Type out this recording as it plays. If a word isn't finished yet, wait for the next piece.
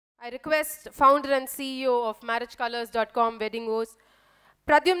I request founder and CEO of MarriageColors.com wedding host,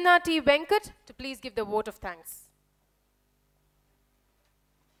 Pradhyumna T. Venkat, to please give the vote of thanks.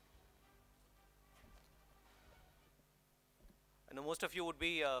 I know most of you would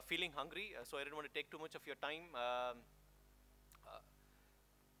be feeling hungry, so I didn't want to take too much of your time.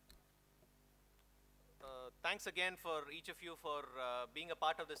 Thanks again for each of you for being a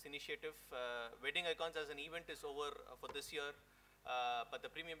part of this initiative. Wedding Icons as an event is over for this year, but the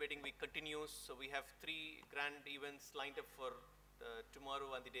Premium Wedding Week continues. So we have 3 grand events lined up for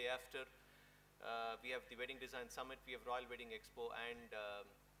tomorrow and the day after. We have the Wedding Design Summit, we have Royal Wedding Expo, and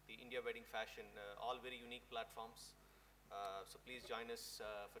the India Wedding Fashion, all very unique platforms. So please join us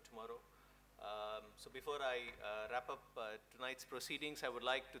for tomorrow. So before I wrap up tonight's proceedings, I would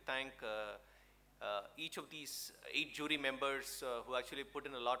like to thank each of these 8 jury members who actually put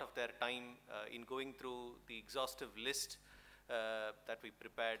in a lot of their time in going through the exhaustive list that we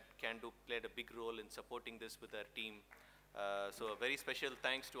prepared. Can-Do played a big role in supporting this with their team. So a very special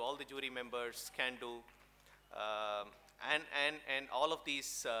thanks to all the jury members, Can-Do, and all of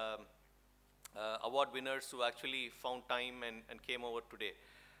these award winners who actually found time and came over today.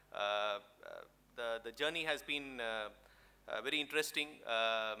 The journey has been very interesting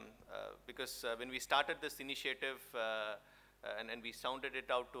because when we started this initiative and we sounded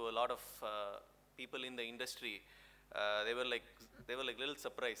it out to a lot of people in the industry, they were like little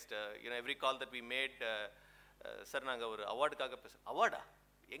surprised. Every call that we made, sir, naanga oru award kaga award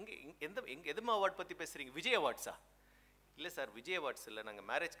endha award patti pesreenga Vijay awards ah illa sir Vijay awards illa naanga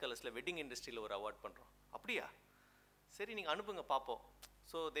marriage colors la wedding industry la oru award pandrom apdiya seri neenga anupunga paapom.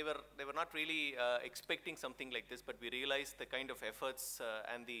 So they were not really expecting something like this, but we realized the kind of efforts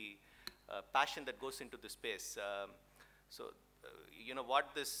and the passion that goes into this space.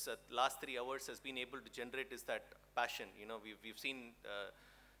 What this last 3 hours has been able to generate is that passion. We've seen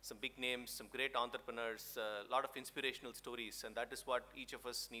some big names, some great entrepreneurs, a lot of inspirational stories, and that is what each of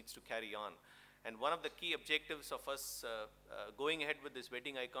us needs to carry on. And one of the key objectives of us going ahead with this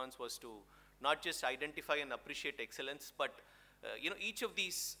Wedding Icons was to not just identify and appreciate excellence, but each of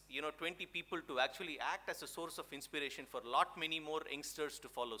these 20 people to actually act as a source of inspiration for many more youngsters to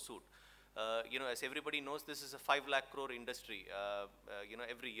follow suit. As everybody knows, this is a 5 lakh crore industry,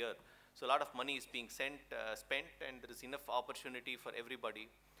 every year. So a lot of money is being spent, and there is enough opportunity for everybody.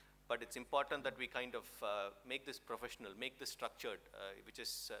 But it's important that we kind of make this professional, make this structured, which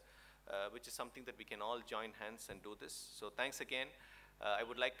is something that we can all join hands and do this. So thanks again. I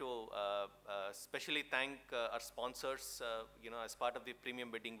would like to especially thank our sponsors, as part of the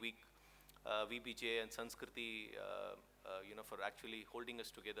Premium Wedding Week, VBJ and Sanskriti, for actually holding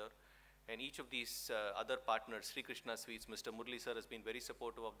us together. And each of these other partners, Sri Krishna Sweets, Mr. Murli sir has been very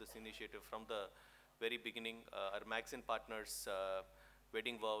supportive of this initiative from the very beginning. Our magazine partners,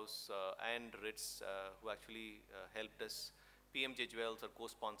 Wedding Vows and Ritz, who actually helped us. PMJ Jewels, our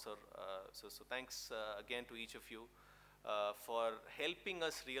co-sponsor. So thanks again to each of you. For helping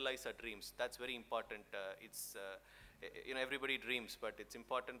us realize our dreams. That's very important. Everybody dreams, but it's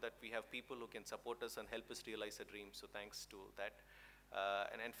important that we have people who can support us and help us realize our dreams. So thanks to that.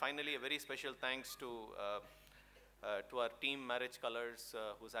 And finally, a very special thanks to our team, Marriage Colors,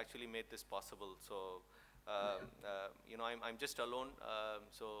 who's actually made this possible. So, I'm just alone.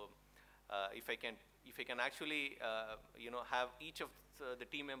 If I can actually, have each of the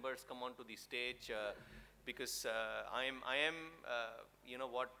team members come onto the stage. Because I am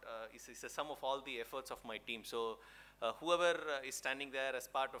is a sum of all the efforts of my team. So whoever is standing there as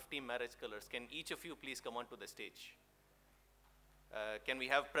part of Team Marriage Colors, can each of you please come onto the stage? Can we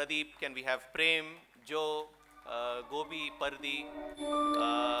have Pradeep? Can we have Prem, Joe, Gobi, Pardi?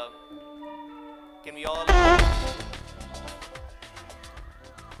 Can we all?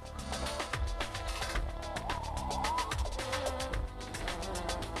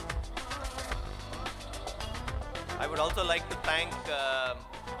 I would also like to thank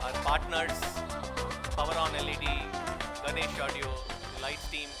our partners, Power On LED, Ganesh Audio, the Lights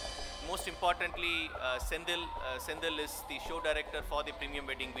team. Most importantly, Sendil. Sendil is the show director for the Premium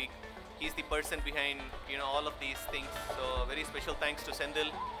Wedding Week. He's the person behind all of these things. So very special thanks to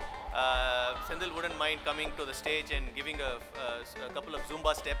Sendil. Sendil wouldn't mind coming to the stage and giving a couple of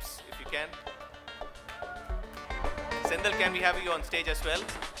Zumba steps if you can. Sendil, can we have you on stage as well?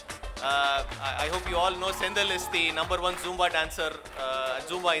 I hope you all know Sendil is the #1 Zumba dancer,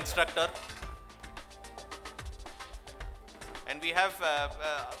 Zumba instructor. And we have,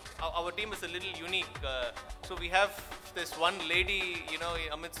 our team is a little unique. So we have this one lady,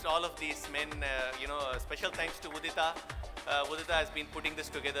 amidst all of these men, special thanks to Udita. Udita has been putting this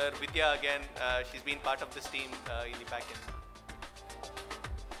together. Vidya again, she's been part of this team in the back end.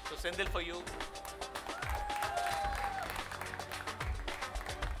 So Sendil for you.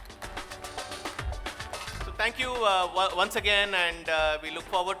 So thank you once again, and we look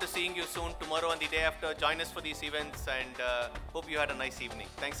forward to seeing you soon tomorrow and the day after. Join us for these events, and hope you had a nice evening.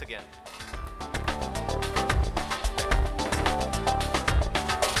 Thanks again.